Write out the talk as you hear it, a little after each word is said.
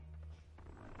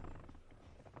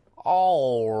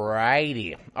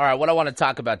Alrighty. All right, what I want to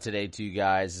talk about today to you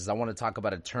guys is I want to talk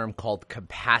about a term called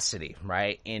capacity,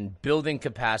 right? In building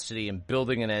capacity and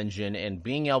building an engine and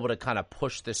being able to kind of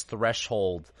push this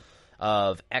threshold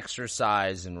of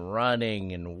exercise and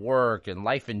running and work and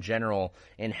life in general,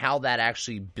 and how that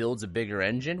actually builds a bigger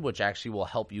engine, which actually will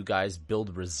help you guys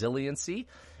build resiliency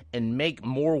and make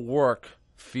more work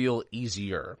feel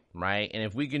easier, right? And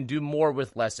if we can do more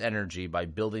with less energy by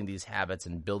building these habits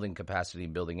and building capacity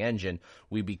and building engine,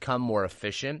 we become more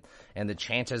efficient, and the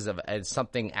chances of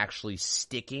something actually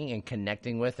sticking and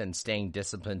connecting with and staying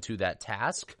disciplined to that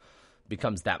task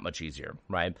becomes that much easier,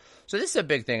 right? So this is a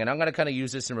big thing, and I'm going to kind of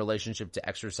use this in relationship to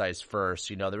exercise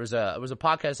first. You know, it was a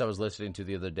podcast I was listening to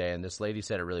the other day, and this lady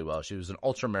said it really well. She was an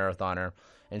ultra marathoner,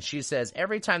 and she says,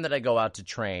 every time that I go out to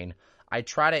train, I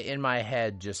try to, in my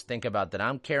head, just think about that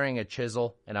I'm carrying a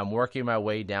chisel and I'm working my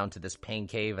way down to this pain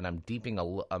cave, and I'm digging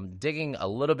a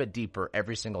little bit deeper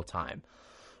every single time,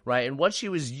 right? And what she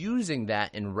was using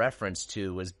that in reference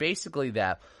to was basically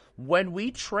that when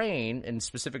we train, and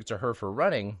specific to her for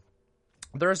running,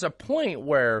 there's a point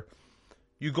where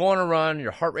you go on a run,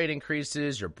 your heart rate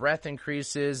increases, your breath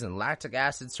increases, and lactic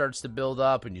acid starts to build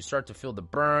up, and you start to feel the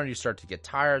burn, you start to get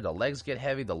tired, the legs get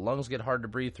heavy, the lungs get hard to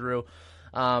breathe through.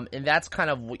 And that's kind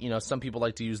of what, you know, some people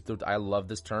like to use, I love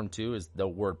this term too, is the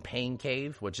word pain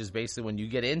cave, which is basically when you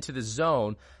get into the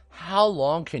zone, how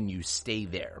long can you stay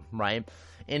there, right?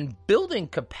 And building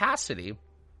capacity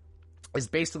is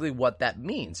basically what that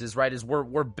means, is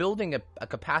we're building a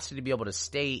capacity to be able to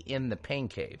stay in the pain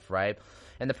cave, right?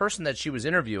 And the person that she was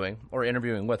interviewing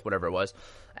with, whatever it was,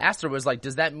 asked her, was like,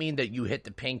 does that mean that you hit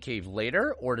the pain cave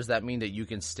later, or does that mean that you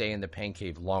can stay in the pain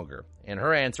cave longer? And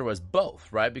her answer was both,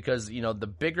 right? Because, you know, the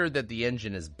bigger that the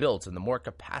engine is built and the more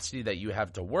capacity that you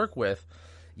have to work with,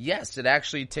 yes, it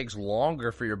actually takes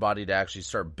longer for your body to actually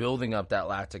start building up that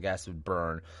lactic acid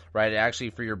burn, right? Actually,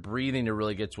 for your breathing to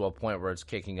really get to a point where it's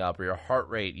kicking up, or your heart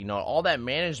rate, you know, all that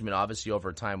management, obviously,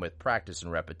 over time with practice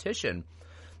and repetition,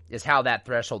 is how that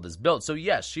threshold is built. So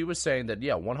yes, she was saying that,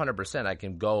 yeah, 100% I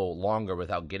can go longer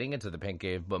without getting into the pain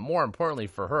cave. But more importantly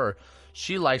for her,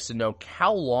 she likes to know,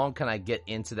 how long can I get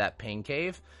into that pain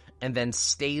cave and then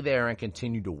stay there and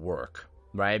continue to work,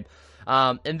 right?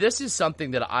 And this is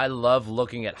something that I love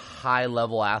looking at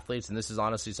high-level athletes, and this is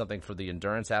honestly something for the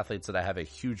endurance athletes that I have a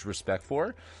huge respect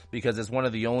for, because it's one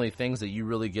of the only things that you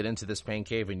really get into this pain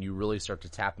cave and you really start to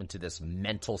tap into this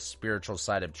mental, spiritual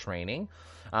side of training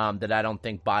that I don't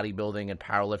think bodybuilding and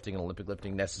powerlifting and Olympic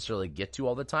lifting necessarily get to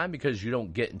all the time, because you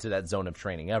don't get into that zone of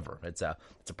training ever. It's a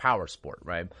power sport,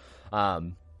 right?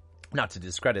 Not to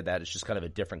discredit that, it's just kind of a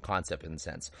different concept in a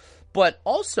sense. But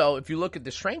also, if you look at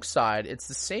the strength side, it's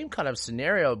the same kind of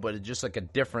scenario, but it's just like a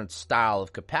different style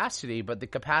of capacity. But the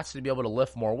capacity to be able to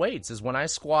lift more weights is when I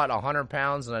squat 100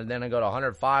 pounds and then I go to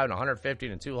 105 and 150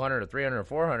 and 200 or 300 or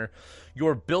 400,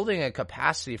 you're building a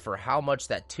capacity for how much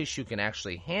that tissue can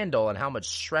actually handle and how much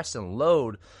stress and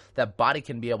load that body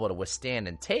can be able to withstand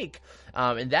and take.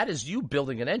 And that is you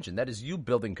building an engine. That is you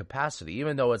building capacity.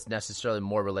 Even though it's necessarily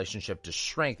more relationship to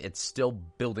strength, it's still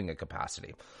building a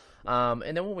capacity.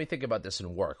 And then when we think about this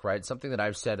in work, right, something that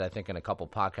I've said, I think, in a couple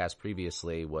podcasts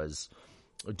previously was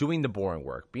doing the boring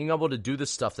work, being able to do the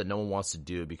stuff that no one wants to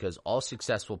do, because all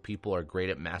successful people are great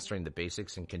at mastering the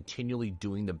basics and continually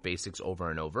doing the basics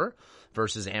over and over,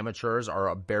 versus amateurs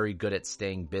are very good at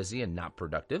staying busy and not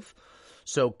productive.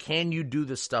 So can you do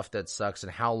the stuff that sucks,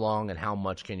 and how long and how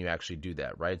much can you actually do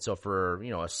that, right? So for,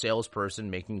 you know, a salesperson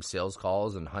making sales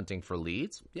calls and hunting for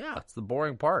leads, yeah, it's the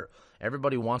boring part.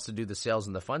 Everybody wants to do the sales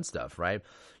and the fun stuff, right?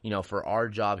 You know, for our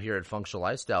job here at Functional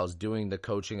Lifestyles, doing the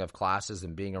coaching of classes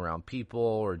and being around people,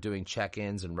 or doing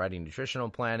check-ins and writing nutritional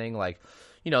planning, like,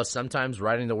 you know, sometimes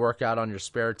writing the workout on your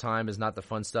spare time is not the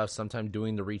fun stuff. Sometimes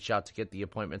doing the reach out to get the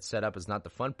appointment set up is not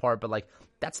the fun part, but like,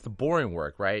 that's the boring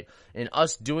work, right? And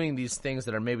us doing these things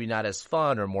that are maybe not as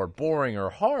fun or more boring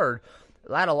or hard,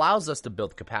 that allows us to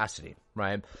build capacity,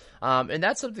 right? And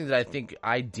that's something that I think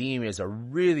I deem is a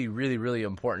really, really, really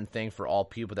important thing for all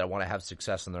people that want to have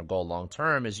success in their goal long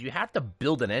term, is you have to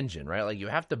build an engine, right? Like, you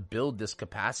have to build this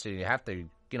capacity. You have to,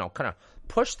 you know, kind of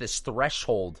push this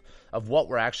threshold of what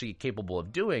we're actually capable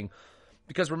of doing.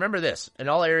 Because remember this, in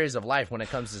all areas of life, when it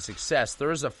comes to success,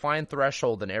 there is a fine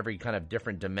threshold in every kind of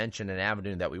different dimension and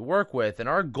avenue that we work with. And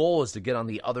our goal is to get on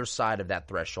the other side of that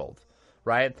threshold,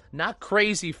 right? Not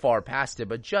crazy far past it,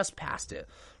 but just past it,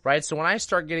 right? So when I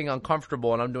start getting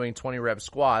uncomfortable and I'm doing 20 rep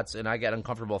squats and I get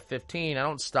uncomfortable at 15, I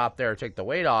don't stop there or take the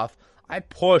weight off. I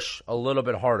push a little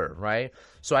bit harder, right?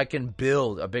 So I can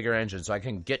build a bigger engine, so I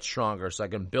can get stronger, so I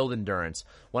can build endurance.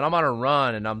 When I'm on a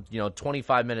run and I'm,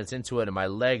 25 minutes into it and my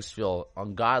legs feel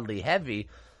ungodly heavy,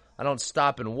 I don't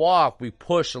stop and walk, we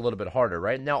push a little bit harder,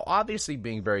 right? Now, obviously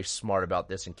being very smart about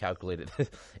this and calculated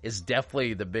is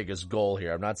definitely the biggest goal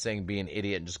here. I'm not saying be an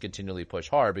idiot and just continually push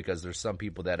hard, because there's some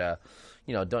people that,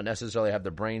 don't necessarily have the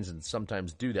brains and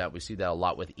sometimes do that. We see that a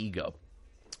lot with ego.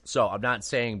 So I'm not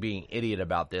saying being idiot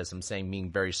about this. I'm saying being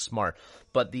very smart.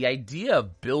 But the idea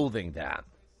of building that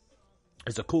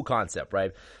is a cool concept,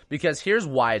 right? Because here's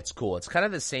why it's cool. It's kind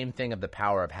of the same thing of the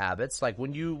power of habits. Like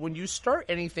when you start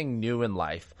anything new in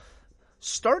life,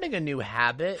 starting a new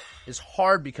habit is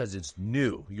hard because it's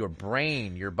new. Your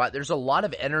brain, your body, there's a lot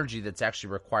of energy that's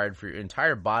actually required for your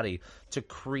entire body to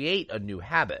create a new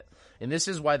habit. And this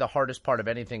is why the hardest part of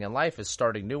anything in life is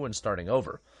starting new and starting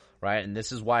over, right? And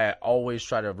this is why I always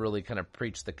try to really kind of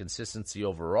preach the consistency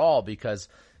overall, because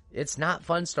it's not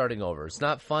fun starting over. It's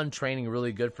not fun training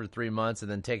really good for 3 months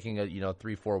and then taking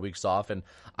 3-4 weeks off. And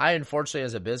I, unfortunately,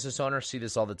 as a business owner, see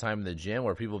this all the time in the gym,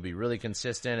 where people be really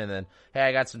consistent and then, hey,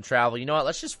 I got some travel. You know what?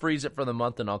 Let's just freeze it for the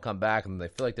month and I'll come back. And they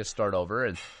feel like they start over.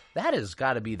 And that has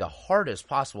got to be the hardest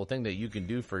possible thing that you can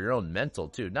do for your own mental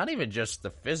too. Not even just the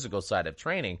physical side of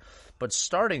training, but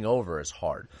starting over is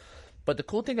hard. But the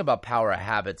cool thing about power of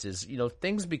habits is,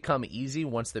 things become easy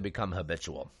once they become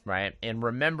habitual, right? And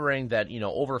remembering that,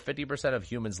 over 50% of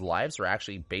humans' lives are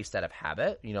actually based out of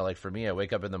habit. Like for me, I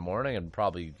wake up in the morning and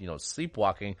probably,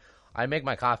 sleepwalking. I make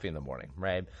my coffee in the morning,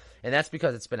 right? And that's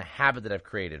because it's been a habit that I've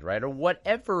created, right? Or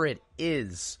whatever it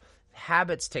is,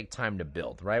 habits take time to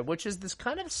build, right? Which is this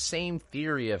kind of same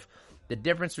theory of the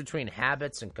difference between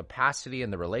habits and capacity,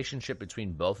 and the relationship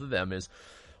between both of them is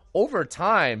over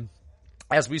time,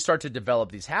 as we start to develop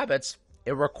these habits,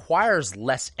 it requires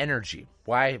less energy.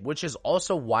 Why? Which is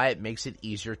also why it makes it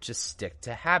easier to stick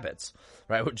to habits,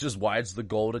 right? Which is why it's the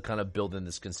goal to kind of build in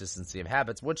this consistency of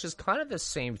habits, which is kind of the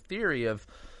same theory of,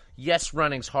 yes,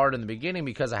 running's hard in the beginning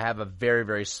because I have a very,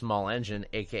 very small engine,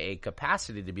 aka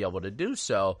capacity, to be able to do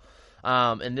so.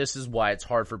 And this is why it's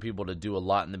hard for people to do a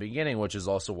lot in the beginning, which is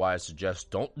also why I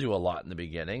suggest don't do a lot in the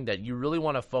beginning, that you really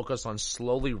want to focus on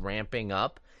slowly ramping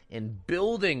up and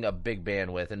building a big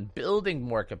bandwidth and building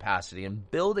more capacity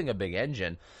and building a big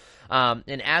engine.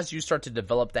 And as you start to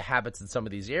develop the habits in some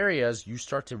of these areas, you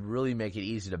start to really make it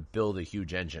easy to build a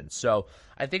huge engine. So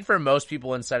I think for most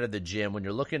people inside of the gym, when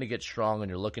you're looking to get strong and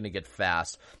you're looking to get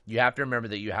fast, you have to remember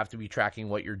that you have to be tracking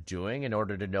what you're doing in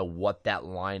order to know what that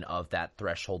line of that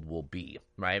threshold will be,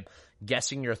 right?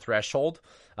 Guessing your threshold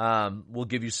will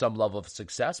give you some level of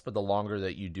success, but the longer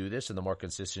that you do this and the more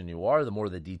consistent you are, the more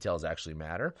the details actually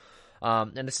matter.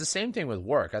 And it's the same thing with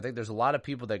work. I think there's a lot of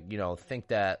people that, think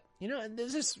that,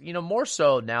 this is, more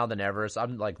so now than ever. So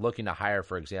I'm like looking to hire,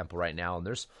 for example, right now. And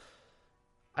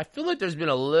I feel like there's been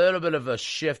a little bit of a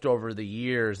shift over the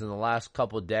years in the last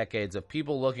couple of decades of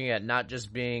people looking at not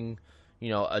just being,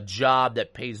 a job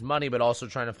that pays money, but also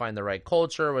trying to find the right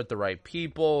culture with the right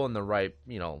people and the right,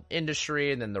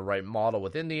 industry, and then the right model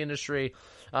within the industry,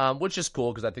 which is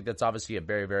cool because I think that's obviously a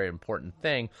very, very important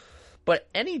thing. But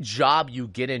any job you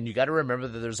get in, you got to remember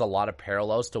that there's a lot of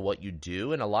parallels to what you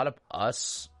do. And a lot of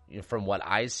us, from what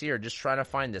I see, are just trying to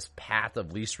find this path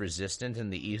of least resistance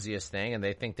and the easiest thing. And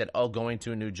they think that, going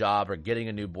to a new job or getting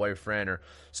a new boyfriend or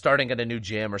starting at a new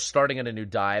gym or starting at a new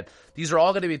diet, these are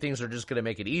all going to be things that are just going to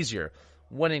make it easier.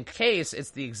 When in case,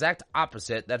 it's the exact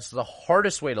opposite. That's the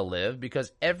hardest way to live,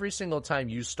 because every single time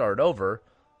you start over,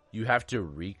 you have to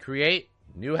recreate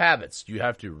new habits. You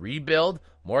have to rebuild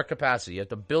more capacity. You have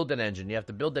to build an engine. You have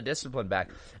to build the discipline back.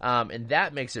 And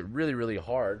that makes it really, really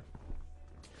hard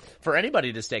for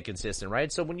anybody to stay consistent,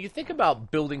 right? So when you think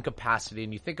about building capacity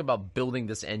and you think about building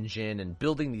this engine and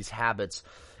building these habits,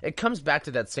 it comes back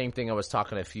to that same thing I was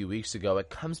talking a few weeks ago. It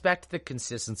comes back to the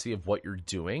consistency of what you're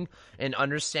doing and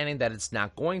understanding that it's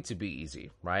not going to be easy,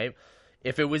 right?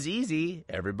 If it was easy,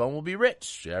 everyone would be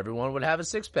rich. Everyone would have a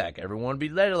six-pack. Everyone would be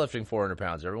lifting 400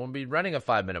 pounds. Everyone would be running a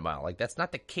 5-minute mile. Like, that's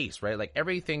not the case, right? Like,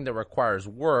 everything that requires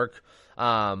work,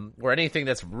 or anything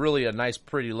that's really a nice,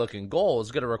 pretty-looking goal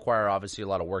is going to require, obviously, a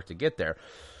lot of work to get there.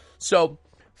 So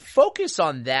focus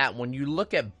on that when you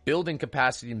look at building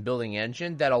capacity and building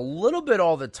engine, that a little bit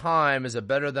all the time is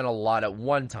better than a lot at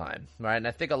one time, right? And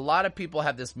I think a lot of people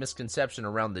have this misconception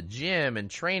around the gym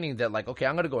and training that, like, okay,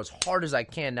 I'm going to go as hard as I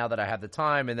can now that I have the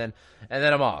time, and then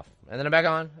I'm off, and then I'm back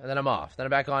on, and then I'm off, then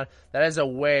I'm back on. That is a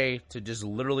way to just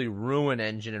literally ruin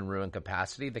engine and ruin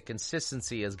capacity. The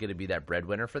consistency is going to be that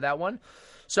breadwinner for that one.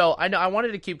 So I know I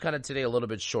wanted to keep kind of today a little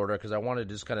bit shorter because I wanted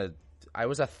to just kind of, I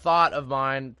was a thought of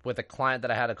mine with a client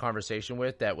that I had a conversation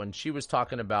with, that when she was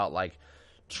talking about like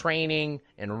training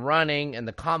and running and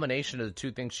the combination of the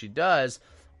two things she does,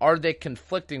 are they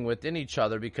conflicting within each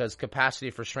other? Because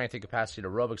capacity for strength and capacity to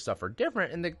aerobic stuff are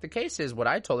different. And the case is, what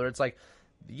I told her, it's like,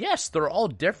 yes, they're all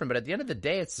different, but at the end of the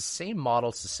day, it's the same model,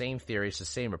 it's the same theory, it's the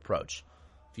same approach.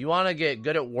 If you want to get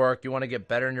good at work, you want to get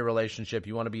better in your relationship,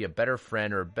 you want to be a better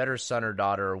friend or a better son or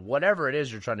daughter or whatever it is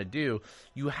you're trying to do,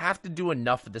 you have to do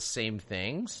enough of the same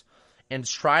things and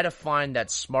try to find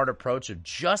that smart approach of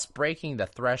just breaking the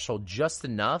threshold just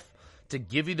enough to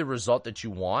give you the result that you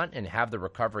want and have the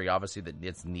recovery, obviously, that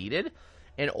it's needed.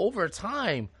 And over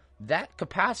time, that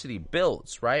capacity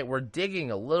builds, right? We're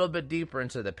digging a little bit deeper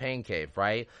into the pain cave,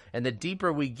 right? And the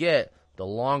deeper we get, the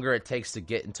longer it takes to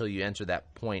get until you enter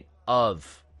that point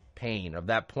of pain, of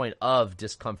that point of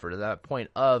discomfort, of that point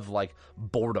of like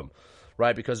boredom,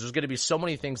 right? Because there's going to be so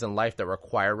many things in life that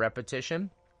require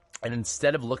repetition. And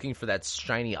instead of looking for that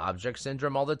shiny object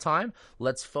syndrome all the time,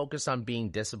 let's focus on being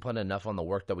disciplined enough on the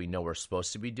work that we know we're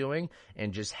supposed to be doing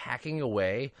and just hacking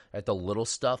away at the little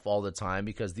stuff all the time,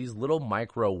 because these little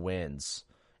micro wins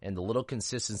and the little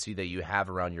consistency that you have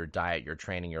around your diet, your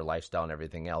training, your lifestyle, and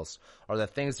everything else are the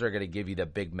things that are going to give you the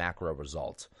big macro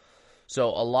result. So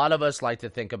a lot of us like to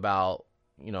think about,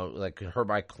 you know, like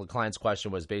my client's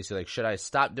question was basically like, should I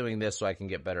stop doing this so I can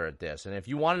get better at this? And if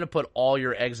you wanted to put all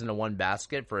your eggs into one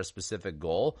basket for a specific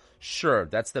goal, sure,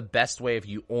 that's the best way if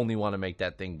you only want to make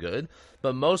that thing good.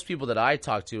 But most people that I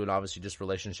talk to, and obviously just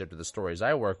relationship to the stories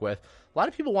I work with, a lot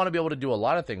of people want to be able to do a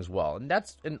lot of things well.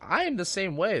 And I am the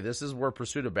same way. This is where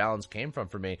Pursuit of Balance came from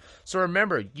for me. So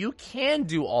remember, you can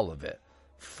do all of it.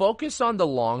 Focus on the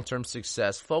long-term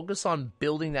success. Focus on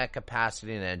building that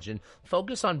capacity and engine.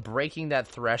 Focus on breaking that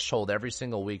threshold every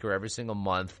single week or every single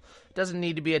month. It doesn't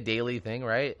need to be a daily thing,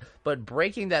 right? But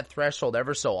breaking that threshold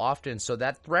ever so often so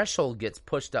that threshold gets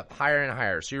pushed up higher and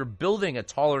higher. So you're building a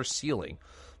taller ceiling,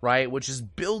 right? Which is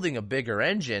building a bigger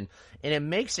engine, and it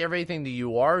makes everything that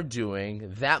you are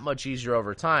doing that much easier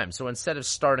over time. So instead of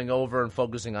starting over and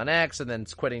focusing on X and then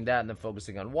quitting that and then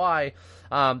focusing on Y,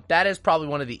 that is probably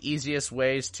one of the easiest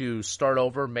ways to start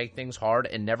over, make things hard,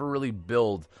 and never really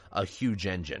build a huge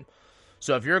engine.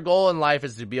 So if your goal in life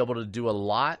is to be able to do a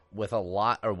lot with a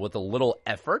little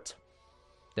effort,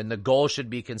 then the goal should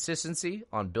be consistency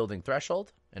on building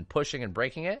threshold and pushing and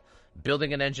breaking it,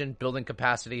 building an engine, building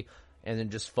capacity, and then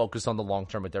just focus on the long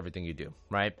term with everything you do,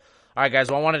 right? All right, guys,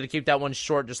 well, I wanted to keep that one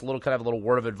short, just a little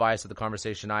word of advice of the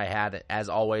conversation I had. As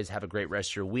always, have a great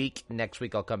rest of your week. Next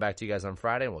week, I'll come back to you guys on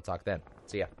Friday, and we'll talk then.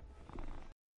 See ya.